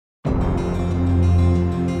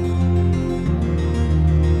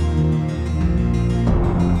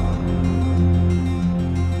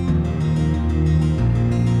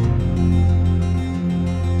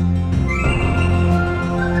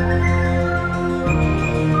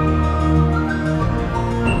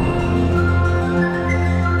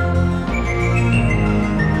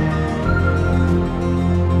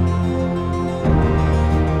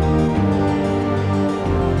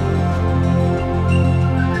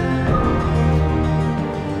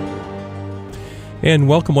And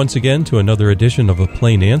welcome once again to another edition of A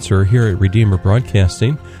Plain Answer here at Redeemer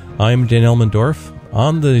Broadcasting. I'm Dan Elmendorf.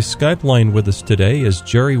 On the Skype line with us today is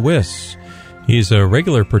Jerry Wiss. He's a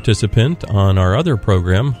regular participant on our other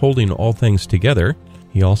program, Holding All Things Together.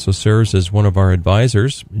 He also serves as one of our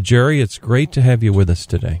advisors. Jerry, it's great to have you with us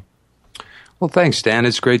today. Well, thanks, Dan.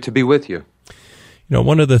 It's great to be with you. You know,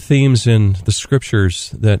 one of the themes in the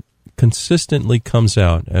Scriptures that consistently comes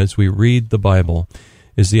out as we read the Bible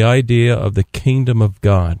is the idea of the kingdom of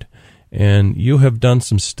God. And you have done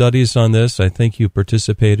some studies on this. I think you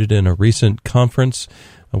participated in a recent conference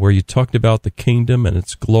where you talked about the kingdom and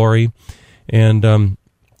its glory. And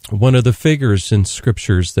one of the figures in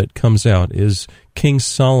Scriptures that comes out is King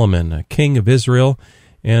Solomon, a king of Israel.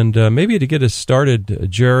 And maybe to get us started,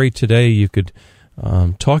 Jerry, today you could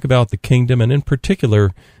talk about the kingdom, and in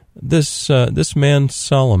particular, this man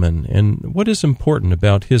Solomon, and what is important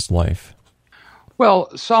about his life.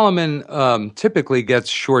 Well, Solomon typically gets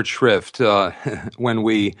short shrift when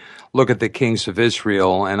we look at the kings of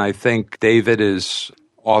Israel, and I think David is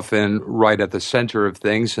often right at the center of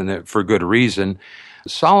things, and for good reason.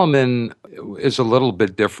 Solomon is a little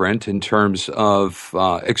bit different in terms of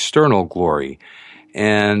external glory,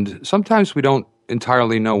 and sometimes we don't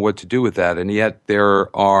entirely know what to do with that, and yet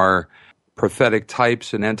there are prophetic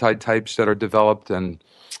types and antitypes that are developed and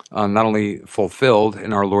not only fulfilled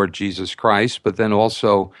in our Lord Jesus Christ, but then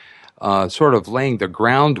also sort of laying the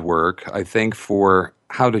groundwork, I think, for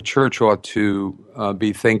how the church ought to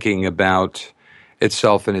be thinking about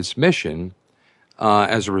itself and its mission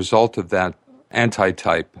as a result of that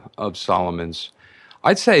antitype of Solomon's.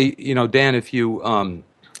 I'd say, you know, Dan, if you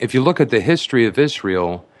look at the history of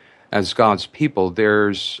Israel as God's people,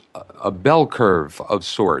 there's a bell curve of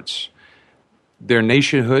sorts. Their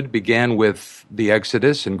nationhood began with the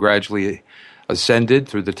Exodus and gradually ascended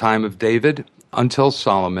through the time of David until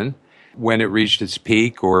Solomon, when it reached its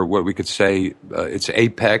peak, or what we could say its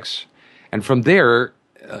apex. And from there,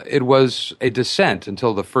 it was a descent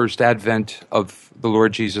until the first advent of the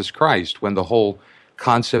Lord Jesus Christ, when the whole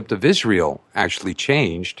concept of Israel actually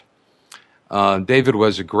changed. David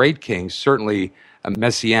was a great king, certainly a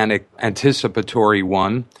messianic anticipatory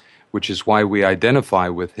one, which is why we identify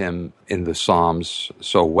with him in the Psalms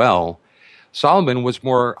so well. Solomon was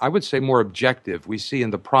more, I would say, more objective. We see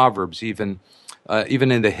in the Proverbs, even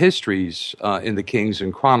in the histories, in the Kings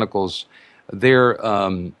and Chronicles,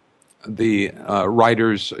 the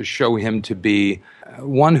writers show him to be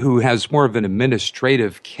one who has more of an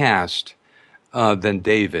administrative cast than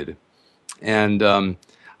David. And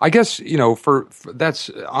I guess, you know, for that's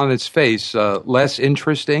on its face less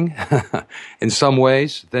interesting in some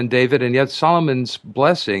ways than David, and yet Solomon's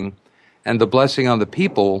blessing and the blessing on the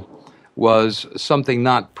people was something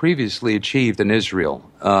not previously achieved in Israel,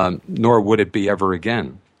 nor would it be ever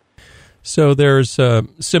again. So there's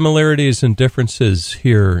similarities and differences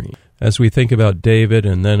here as we think about David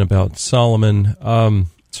and then about Solomon.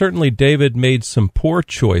 Certainly David made some poor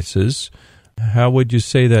choices. How would you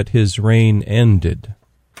say that his reign ended?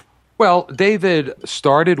 Well, David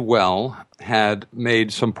started well, had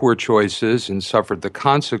made some poor choices, and suffered the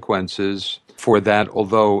consequences for that,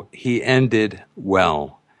 although he ended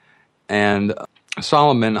well. And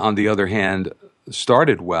Solomon, on the other hand,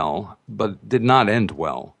 started well, but did not end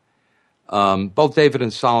well. Both David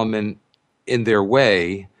and Solomon, in their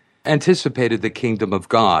way, anticipated the kingdom of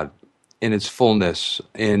God in its fullness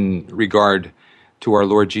in regard to our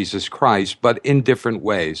Lord Jesus Christ, but in different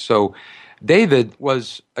ways. So David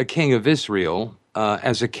was a king of Israel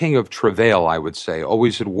as a king of travail, I would say,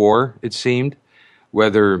 always at war, it seemed,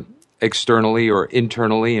 whether externally or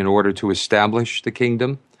internally, in order to establish the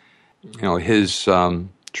kingdom. You know, his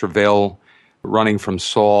travail running from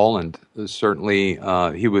Saul, and certainly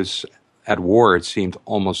he was at war, it seemed,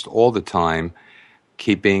 almost all the time,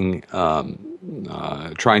 trying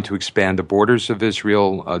to expand the borders of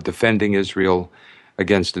Israel, defending Israel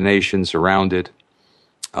against the nations around it.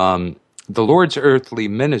 The Lord's earthly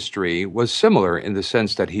ministry was similar in the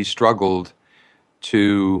sense that he struggled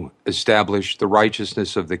to establish the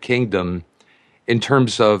righteousness of the kingdom in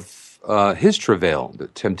terms of his travail, the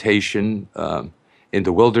temptation in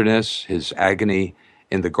the wilderness, his agony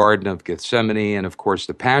in the Garden of Gethsemane, and of course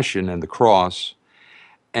the passion and the cross.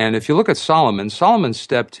 And if you look at Solomon, Solomon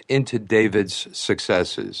stepped into David's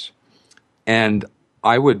successes. And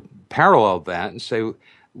I would parallel that and say,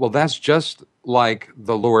 well, that's just like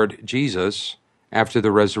the Lord Jesus, after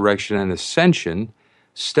the resurrection and ascension,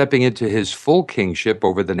 stepping into his full kingship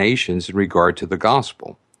over the nations in regard to the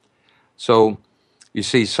gospel. So, you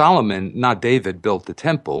see, Solomon, not David, built the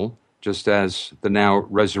temple, just as the now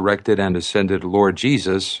resurrected and ascended Lord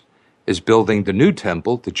Jesus is building the new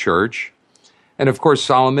temple, the church. And of course,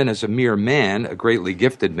 Solomon, as a mere man, a greatly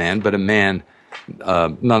gifted man, but a man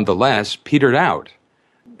nonetheless, petered out.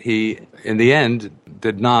 He, in the end,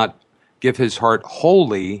 did not give his heart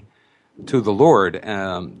wholly to the Lord,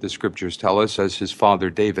 the scriptures tell us, as his father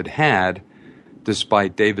David had,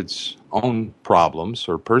 despite David's own problems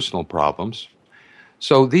or personal problems.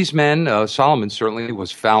 So these men, Solomon certainly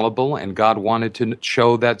was fallible, and God wanted to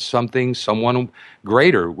show that someone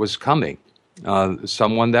greater was coming,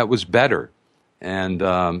 someone that was better. And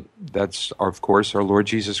that's, of course, our Lord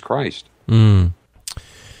Jesus Christ. Mm.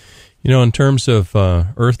 You know, in terms of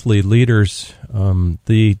earthly leaders,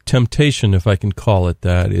 the temptation, if I can call it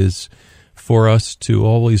that, is for us to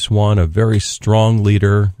always want a very strong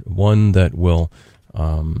leader, one that will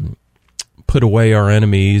put away our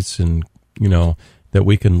enemies and, that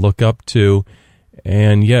we can look up to.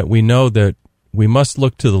 And yet we know that we must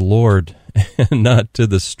look to the Lord and not to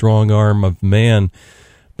the strong arm of man.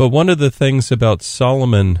 But one of the things about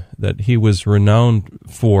Solomon that he was renowned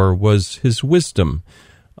for was his wisdom.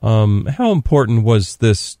 How important was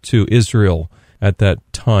this to Israel at that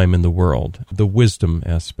time in the world, the wisdom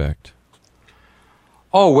aspect?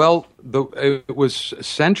 Oh, well, it was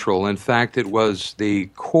central. In fact, it was the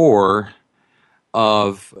core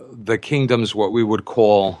of the kingdom's, what we would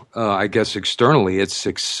call, I guess externally, its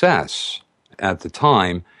success at the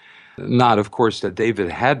time. Not, of course, that David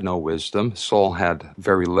had no wisdom. Saul had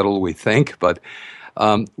very little, we think. But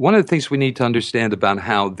one of the things we need to understand about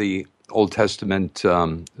how the Old Testament,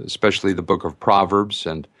 especially the book of Proverbs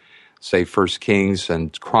and, say, 1 Kings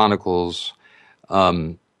and Chronicles,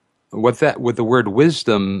 what the word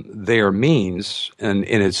wisdom there means, and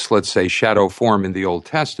in its, let's say, shadow form in the Old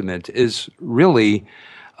Testament, is really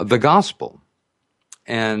the gospel.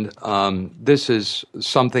 And this is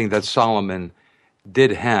something that Solomon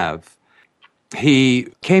did have. He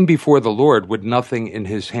came before the Lord with nothing in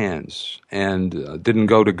his hands and didn't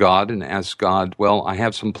go to God and ask God, well, I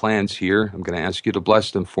have some plans here. I'm going to ask you to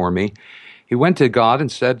bless them for me. He went to God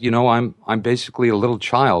and said, I'm basically a little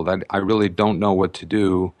child. I really don't know what to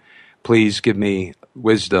do. Please give me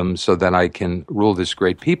wisdom so that I can rule this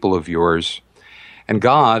great people of yours. And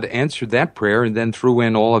God answered that prayer and then threw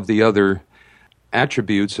in all of the other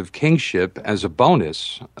attributes of kingship as a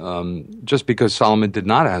bonus. Just because Solomon did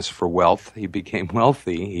not ask for wealth, he became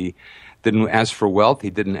wealthy. He didn't ask for wealth. He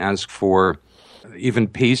didn't ask for even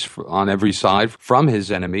peace on every side from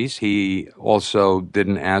his enemies. He also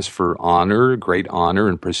didn't ask for honor, great honor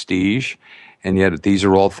and prestige. And yet these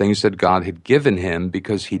are all things that God had given him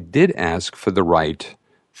because he did ask for the right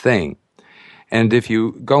thing. And if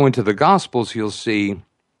you go into the Gospels, you'll see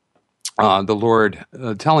the Lord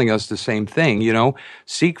telling us the same thing.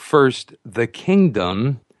 Seek first the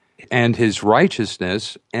kingdom and his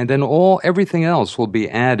righteousness, and then everything else will be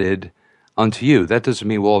added unto you. That doesn't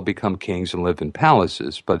mean we'll all become kings and live in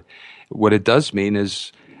palaces, but what it does mean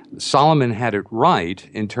is Solomon had it right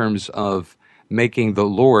in terms of making the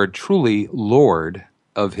Lord truly Lord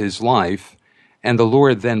of his life, and the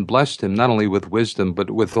Lord then blessed him not only with wisdom,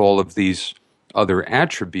 but with all of these other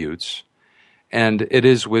attributes. And it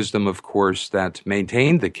is wisdom, of course, that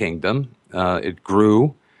maintained the kingdom. It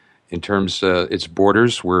grew in terms its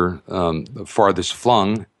borders were farthest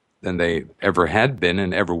flung than they ever had been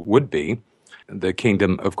and ever would be. The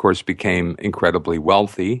kingdom, of course, became incredibly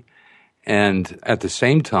wealthy. And at the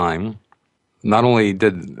same time, not only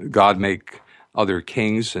did God make other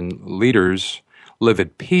kings and leaders live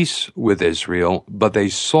at peace with Israel, but they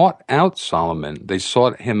sought out Solomon. They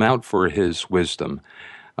sought him out for his wisdom.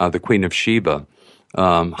 The Queen of Sheba.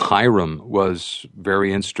 Hiram was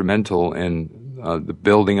very instrumental in the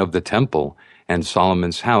building of the temple and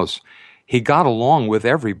Solomon's house. He got along with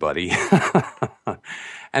everybody.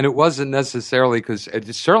 And it wasn't necessarily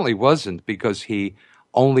it certainly wasn't because he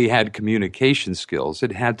only had communication skills.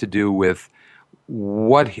 It had to do with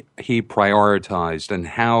what he prioritized and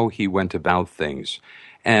how he went about things.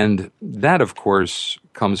 And that, of course,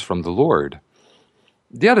 comes from the Lord.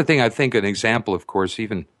 The other thing, I think, an example, of course,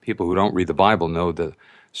 even people who don't read the Bible know the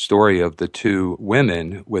story of the two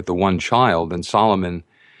women with the one child. And Solomon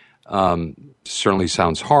certainly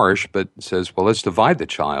sounds harsh, but says, well, let's divide the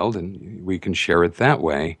child and we can share it that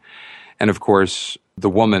way. And, of course, the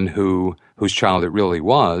woman whose child it really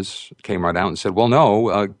was came right out and said, well,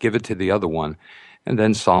 no, give it to the other one. And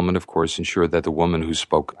then Solomon, of course, ensured that the woman who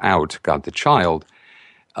spoke out got the child.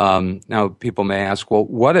 Now, people may ask, well,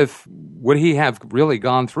 would he have really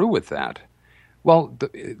gone through with that? Well,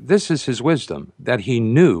 this is his wisdom, that he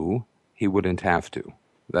knew he wouldn't have to.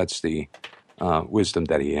 That's the wisdom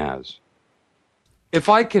that he has. If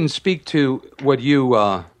I can speak to what you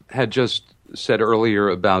had just said earlier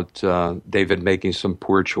about David making some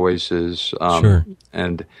poor choices, Sure.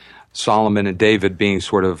 and Solomon and David being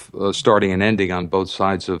sort of starting and ending on both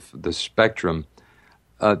sides of the spectrum.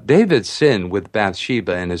 David's sin with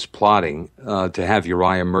Bathsheba and his plotting to have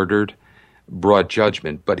Uriah murdered brought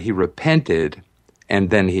judgment, but he repented, and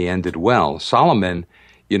then he ended well. Solomon,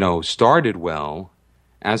 started well,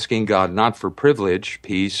 asking God not for privilege,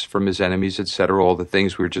 peace from his enemies, etc., all the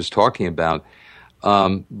things we were just talking about,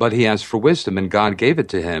 but he asked for wisdom, and God gave it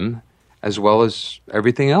to him, as well as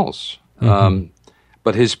everything else. Mm-hmm.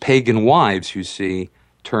 But his pagan wives, you see,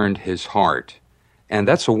 turned his heart. And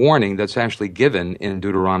that's a warning that's actually given in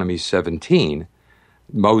Deuteronomy 17.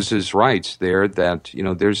 Moses writes there that,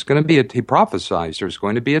 there's going to be he prophesies, there's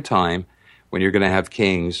going to be a time when you're going to have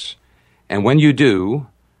kings. And when you do,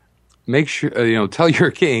 make sure, tell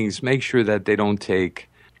your kings, make sure that they don't take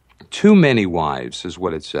too many wives, is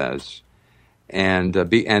what it says. And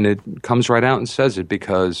it comes right out and says it,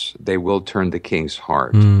 because they will turn the king's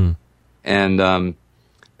heart. Mm.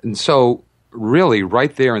 And so, really,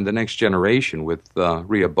 right there in the next generation with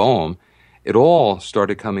Rehoboam, it all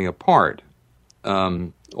started coming apart.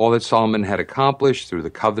 All that Solomon had accomplished through the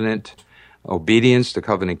covenant obedience, the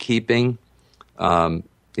covenant keeping,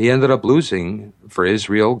 he ended up losing for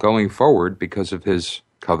Israel going forward because of his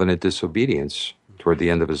covenant disobedience toward the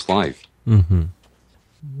end of his life. Mm-hmm.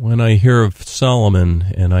 When I hear of Solomon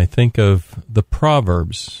and I think of the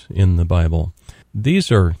Proverbs in the Bible,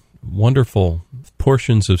 these are wonderful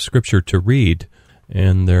portions of Scripture to read,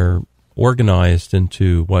 and they're organized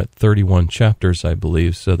into, 31 chapters, I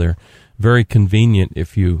believe, so they're very convenient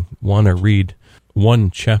if you want to read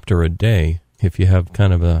one chapter a day, if you have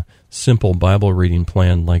kind of a simple Bible reading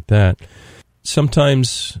plan like that.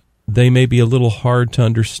 Sometimes they may be a little hard to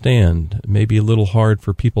understand, maybe a little hard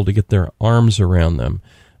for people to get their arms around them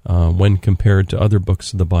when compared to other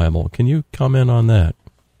books of the Bible. Can you comment on that?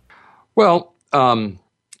 Well,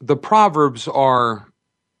 the Proverbs are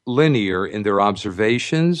linear in their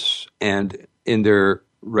observations and in their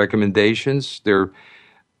recommendations. They're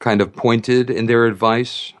kind of pointed in their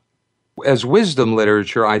advice. As wisdom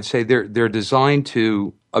literature, I'd say they're designed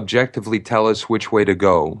to objectively tell us which way to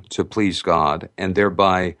go to please God, and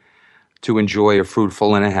thereby to enjoy a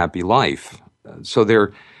fruitful and a happy life. So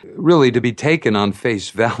they're really to be taken on face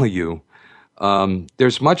value.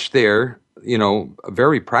 There's much there,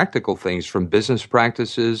 very practical things, from business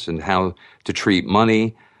practices and how to treat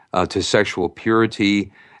money, to sexual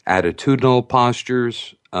purity, attitudinal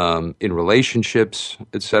postures, in relationships,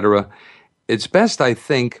 etc. It's best, I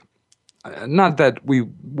think, not that we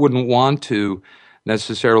wouldn't want to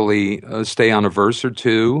necessarily stay on a verse or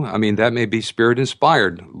two. I mean, that may be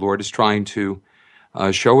Spirit-inspired. Lord is trying to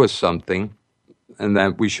show us something, and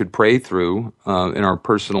that we should pray through in our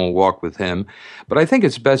personal walk with Him. But I think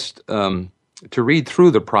it's best to read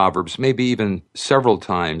through the Proverbs, maybe even several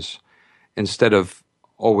times, instead of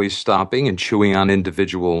always stopping and chewing on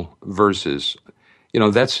individual verses.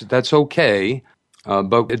 That's okay,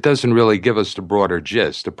 but it doesn't really give us the broader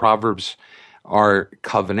gist. The Proverbs are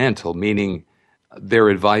covenantal, meaning their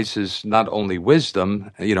advice is not only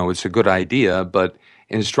wisdom, it's a good idea, but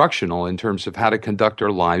instructional in terms of how to conduct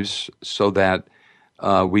our lives so that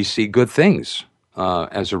we see good things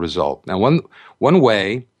as a result. Now, one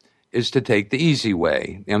way is to take the easy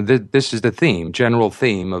way. And this is the general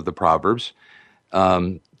theme of the Proverbs.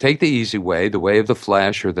 Take the easy way, the way of the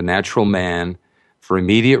flesh or the natural man, for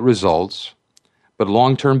immediate results, but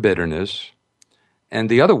long-term bitterness. And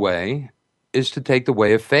the other way is to take the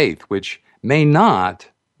way of faith, which may not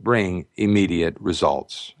bring immediate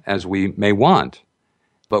results, as we may want,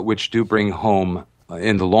 but which do bring home,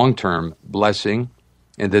 in the long term, blessing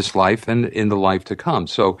in this life and in the life to come.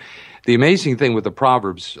 So the amazing thing with the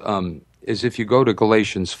Proverbs is if you go to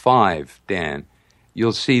Galatians 5, Dan,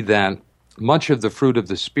 you'll see that much of the fruit of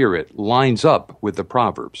the Spirit lines up with the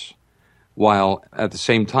Proverbs, while at the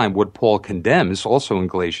same time what Paul condemns, also in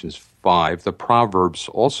Galatians 5, the Proverbs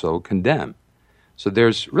also condemn. So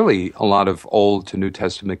there's really a lot of Old to New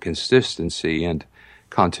Testament consistency and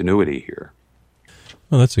continuity here.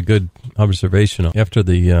 Well, that's a good observation. After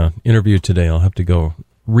the interview today, I'll have to go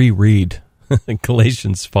reread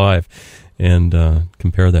Galatians 5 and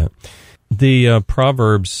compare that. The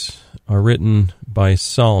Proverbs are written by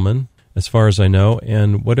Solomon, as far as I know.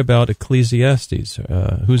 And what about Ecclesiastes?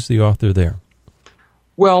 Who's the author there?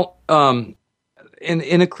 Well,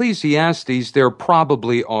 in Ecclesiastes, there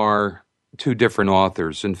probably are two different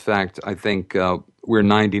authors. In fact, I think we're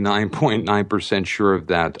 99.9% sure of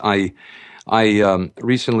that. I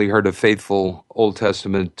recently heard a faithful Old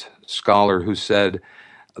Testament scholar who said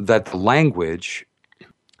that the language,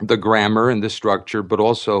 the grammar and the structure, but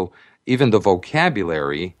also even the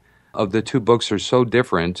vocabulary of the two books are so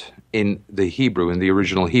different in the Hebrew, in the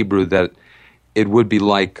original Hebrew, that it would be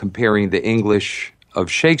like comparing the English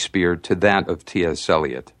of Shakespeare to that of T.S.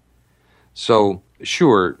 Eliot. So,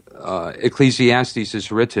 sure, Ecclesiastes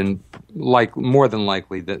is written more than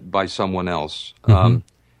likely by someone else,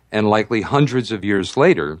 and likely hundreds of years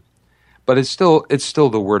later, but it's still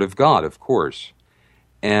the Word of God, of course.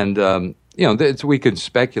 And we could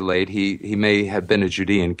speculate he may have been a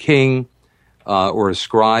Judean king or a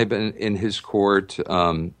scribe in his court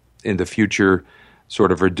in the future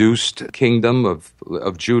sort of reduced kingdom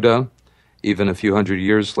of Judah, even a few hundred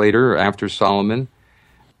years later after Solomon.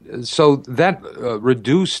 So that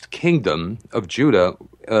reduced kingdom of Judah,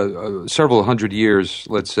 several hundred years,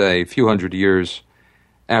 let's say a few hundred years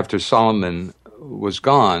after Solomon was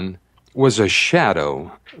gone, was a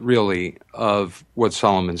shadow, really, of what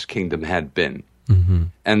Solomon's kingdom had been. Mm-hmm.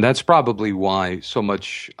 And that's probably why so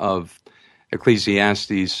much of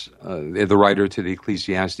Ecclesiastes, the writer to the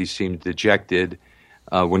Ecclesiastes, seemed dejected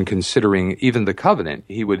when considering even the covenant.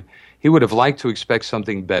 He would have liked to expect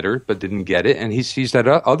something better, but didn't get it, and he sees that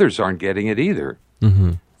others aren't getting it either.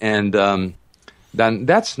 Mm-hmm. And then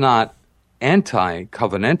that's not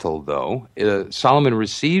anti-covenantal, though. Solomon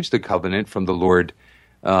receives the covenant from the Lord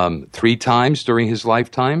 3 times during his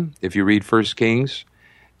lifetime, if you read 1 Kings.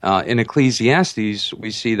 In Ecclesiastes,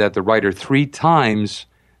 we see that the writer 3 times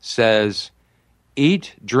says,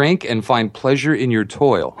 "Eat, drink, and find pleasure in your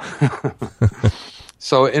toil."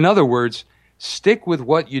 So, in other words, stick with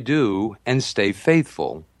what you do and stay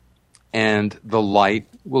faithful, and the light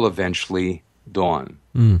will eventually dawn.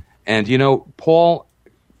 Mm. And, Paul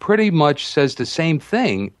pretty much says the same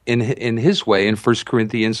thing in his way in 1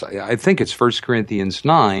 Corinthians, I think it's 1 Corinthians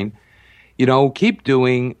 9. Keep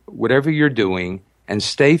doing whatever you're doing and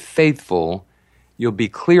stay faithful. You'll be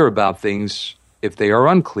clear about things if they are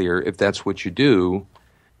unclear, if that's what you do,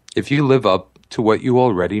 if you live up to what you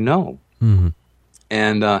already know. Mm-hmm.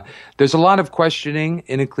 And there's a lot of questioning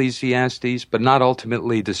in Ecclesiastes, but not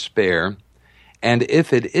ultimately despair. And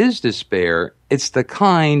if it is despair, it's the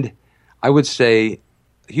kind, I would say,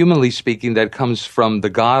 humanly speaking, that comes from the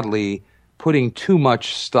godly putting too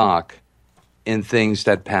much stock in things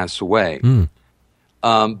that pass away. Mm.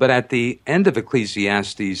 But at the end of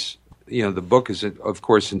Ecclesiastes, the book is, of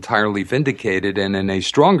course, entirely vindicated and in a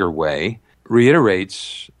stronger way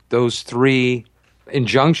reiterates those 3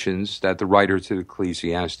 injunctions that the writer to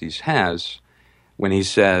Ecclesiastes has when he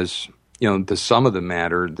says, the sum of the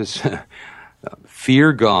matter, this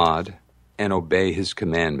fear God and obey his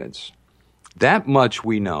commandments. That much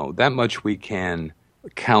we know, that much we can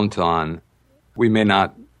count on. We may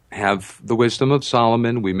not have the wisdom of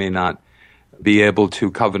Solomon, we may not be able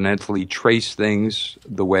to covenantally trace things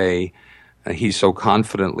the way he so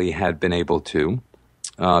confidently had been able to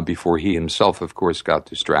before he himself, of course, got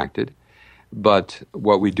distracted. But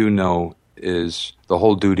what we do know is the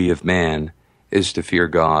whole duty of man is to fear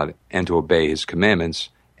God and to obey his commandments,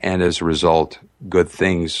 and as a result, good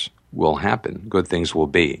things will happen, good things will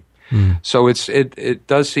be. Mm. So it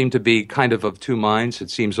does seem to be kind of 2 minds. It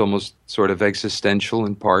seems almost sort of existential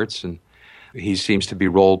in parts, and he seems to be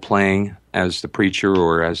role-playing as the preacher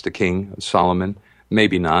or as the king, Solomon.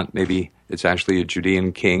 Maybe not. Maybe it's actually a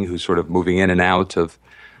Judean king who's sort of moving in and out of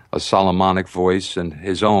a Solomonic voice and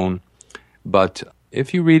his own. But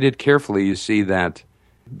if you read it carefully, you see that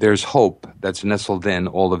there's hope that's nestled in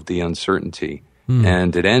all of the uncertainty. Mm.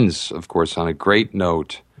 And it ends, of course, on a great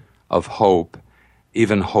note of hope,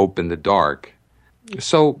 even hope in the dark.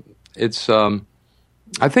 So it's,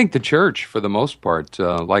 I think the church, for the most part,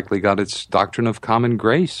 likely got its doctrine of common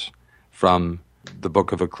grace from the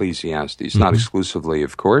book of Ecclesiastes. Mm-hmm. Not exclusively,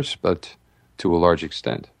 of course, but to a large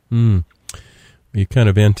extent. Mm. You kind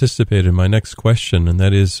of anticipated my next question, and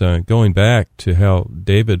that is going back to how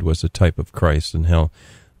David was a type of Christ and how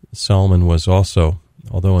Solomon was also,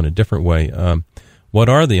 although in a different way. What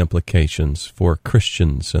are the implications for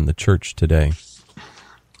Christians and the church today?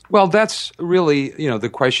 Well, that's really, the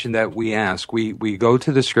question that we ask. We go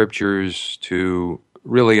to the Scriptures to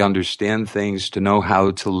really understand things, to know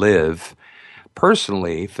how to live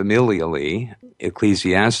personally, familially,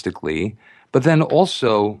 ecclesiastically, but then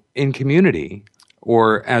also in community,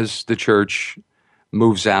 or as the church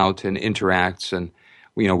moves out and interacts, and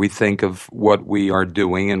we think of what we are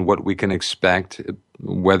doing and what we can expect,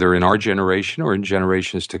 whether in our generation or in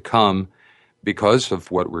generations to come, because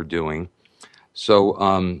of what we're doing.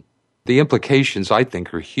 So the implications, I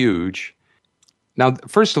think, are huge. Now,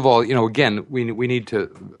 first of all, again,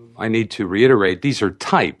 I need to reiterate, these are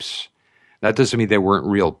types. That doesn't mean they weren't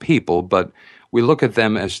real people, but we look at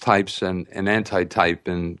them as types and anti-type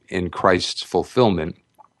in Christ's fulfillment.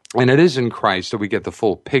 And it is in Christ that we get the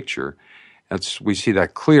full picture. We see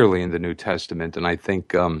that clearly in the New Testament, and I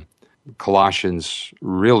think Colossians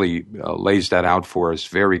really lays that out for us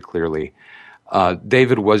very clearly.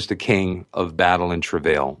 David was the king of battle and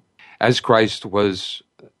travail, as Christ was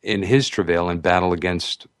in his travail and battle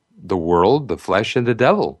against the world, the flesh, and the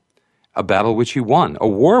devil, a battle which he won, a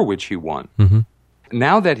war which he won. Mm-hmm.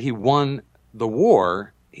 Now that he won the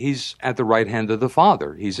war, he's at the right hand of the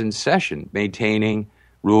Father. He's in session, maintaining,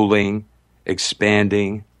 ruling,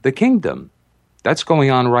 expanding the kingdom. That's going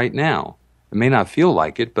on right now. It may not feel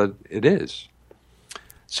like it, but it is.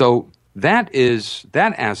 So that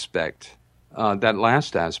aspect, that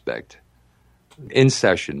last aspect, in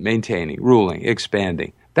session, maintaining, ruling,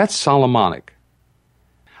 expanding, that's Solomonic.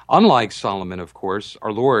 Unlike Solomon, of course,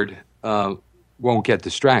 our Lord won't get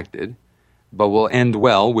distracted, but will end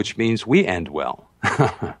well, which means we end well.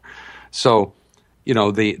 So,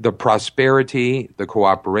 the prosperity, the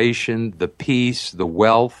cooperation, the peace, the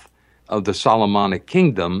wealth of the Solomonic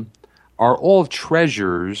kingdom are all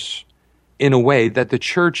treasures in a way that the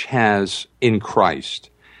church has in Christ.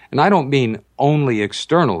 And I don't mean only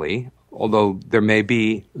externally, although there may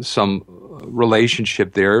be some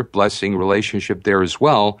relationship there, blessing relationship there as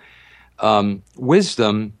well.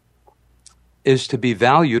 Wisdom is to be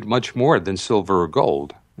valued much more than silver or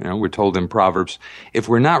gold. We're told in Proverbs, if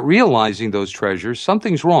we're not realizing those treasures,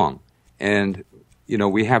 something's wrong. And,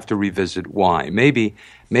 we have to revisit why. Maybe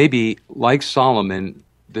like Solomon,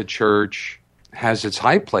 the church has its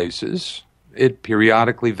high places. It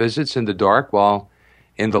periodically visits in the dark while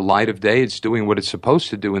in the light of day it's doing what it's supposed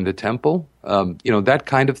to do in the temple, that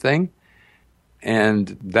kind of thing.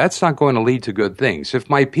 And that's not going to lead to good things. If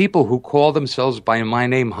my people who call themselves by my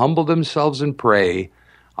name humble themselves and pray,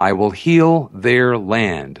 I will heal their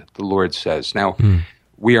land, the Lord says. Now,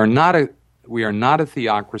 we are not a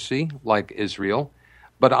theocracy like Israel,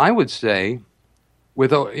 but I would say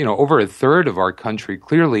with over a third of our country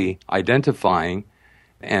clearly identifying,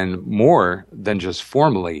 and more than just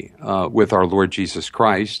formally, with our Lord Jesus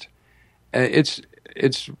Christ, it's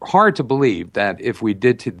hard to believe that if we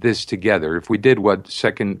did this together, if we did what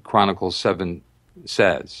 2 Chronicles 7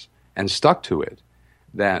 says and stuck to it,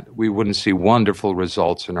 that we wouldn't see wonderful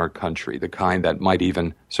results in our country, the kind that might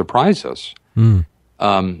even surprise us.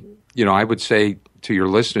 I would say to your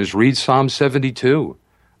listeners, read Psalm 72,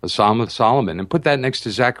 a Psalm of Solomon, and put that next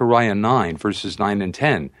to Zechariah 9, verses 9 and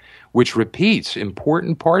 10, which repeats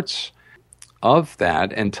important parts of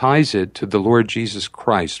that and ties it to the Lord Jesus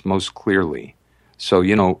Christ most clearly. So,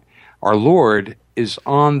 our Lord is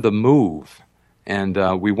on the move, and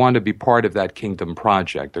we want to be part of that kingdom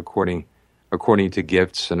project according to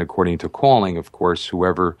gifts and according to calling, of course,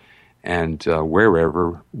 whoever and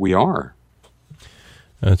wherever we are.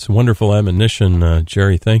 That's a wonderful admonition,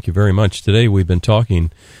 Jerry. Thank you very much. Today we've been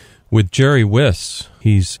talking with Jerry Wiss.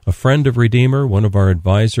 He's a friend of Redeemer, one of our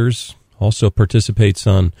advisors, also participates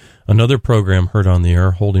on another program heard on the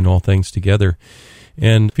air, Holding All Things Together.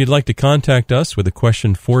 And if you'd like to contact us with a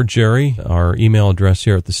question for Jerry, our email address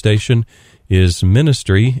here at the station is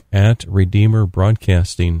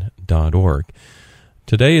ministry@redeemerbroadcasting.org.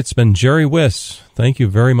 Today it's been Jerry Wiss. Thank you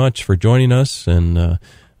very much for joining us and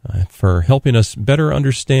for helping us better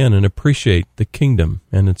understand and appreciate the kingdom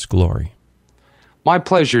and its glory. My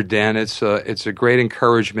pleasure, Dan. It's a great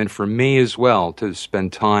encouragement for me as well to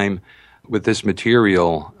spend time with this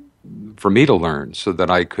material for me to learn so that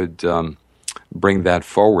I could bring that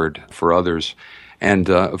forward for others and,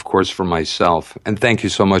 of course, for myself. And thank you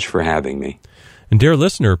so much for having me. And dear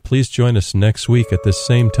listener, please join us next week at this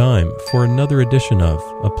same time for another edition of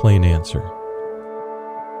A Plain Answer.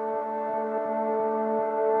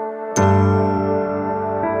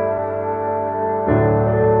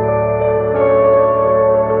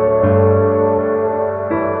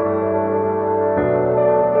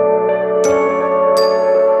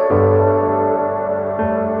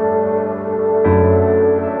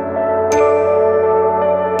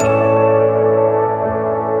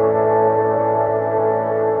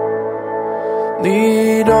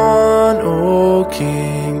 Lead on, O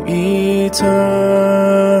King eternal,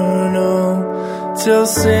 till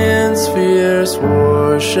sin's fierce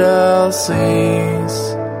war shall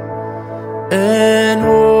cease, and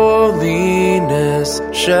holiness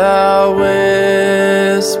shall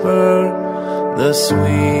whisper the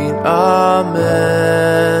sweet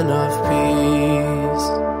Amen of peace.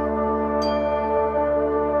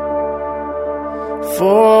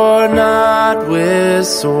 For not with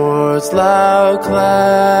swords loud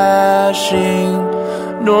clashing,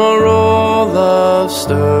 nor roll of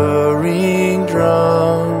stirring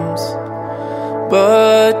drums,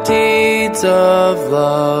 but deeds of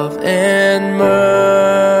love and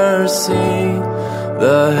mercy sing,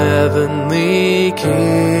 the heavenly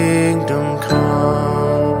kingdom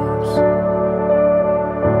comes.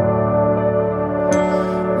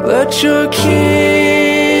 Let your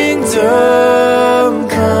kingdom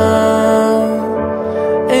come,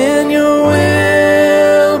 and your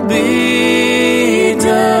will be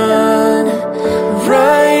done,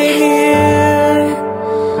 right here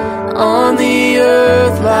on the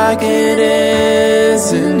earth like it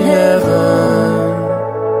is in heaven.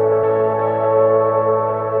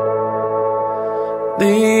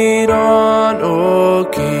 Lead on, O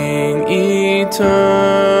King eternal,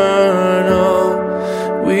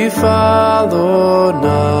 we follow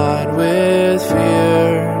not with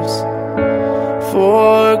fears,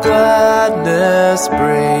 for gladness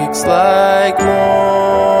breaks like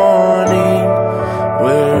morning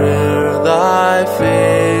where'er thy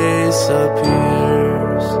face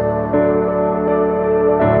appears.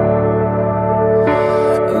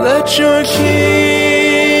 Let your kingdom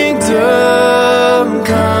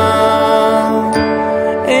come,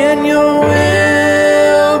 and your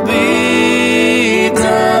will be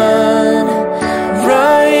done,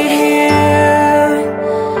 right here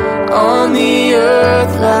on the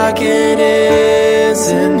earth like it is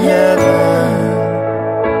in heaven.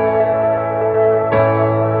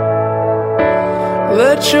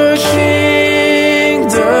 Let your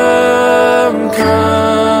kingdom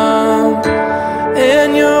come,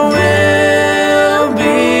 and your will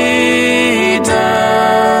be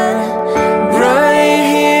done, right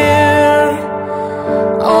here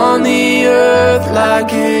on the earth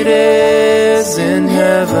like it is in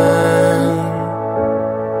heaven.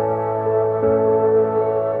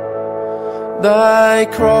 Thy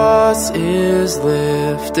cross is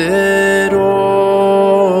lifted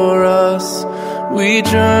o'er us, we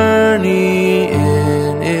journey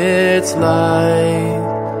in its light.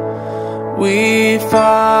 We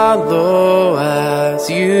follow as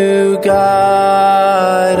you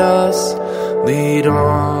guide us. Lead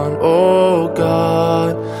on, O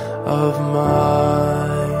God of might.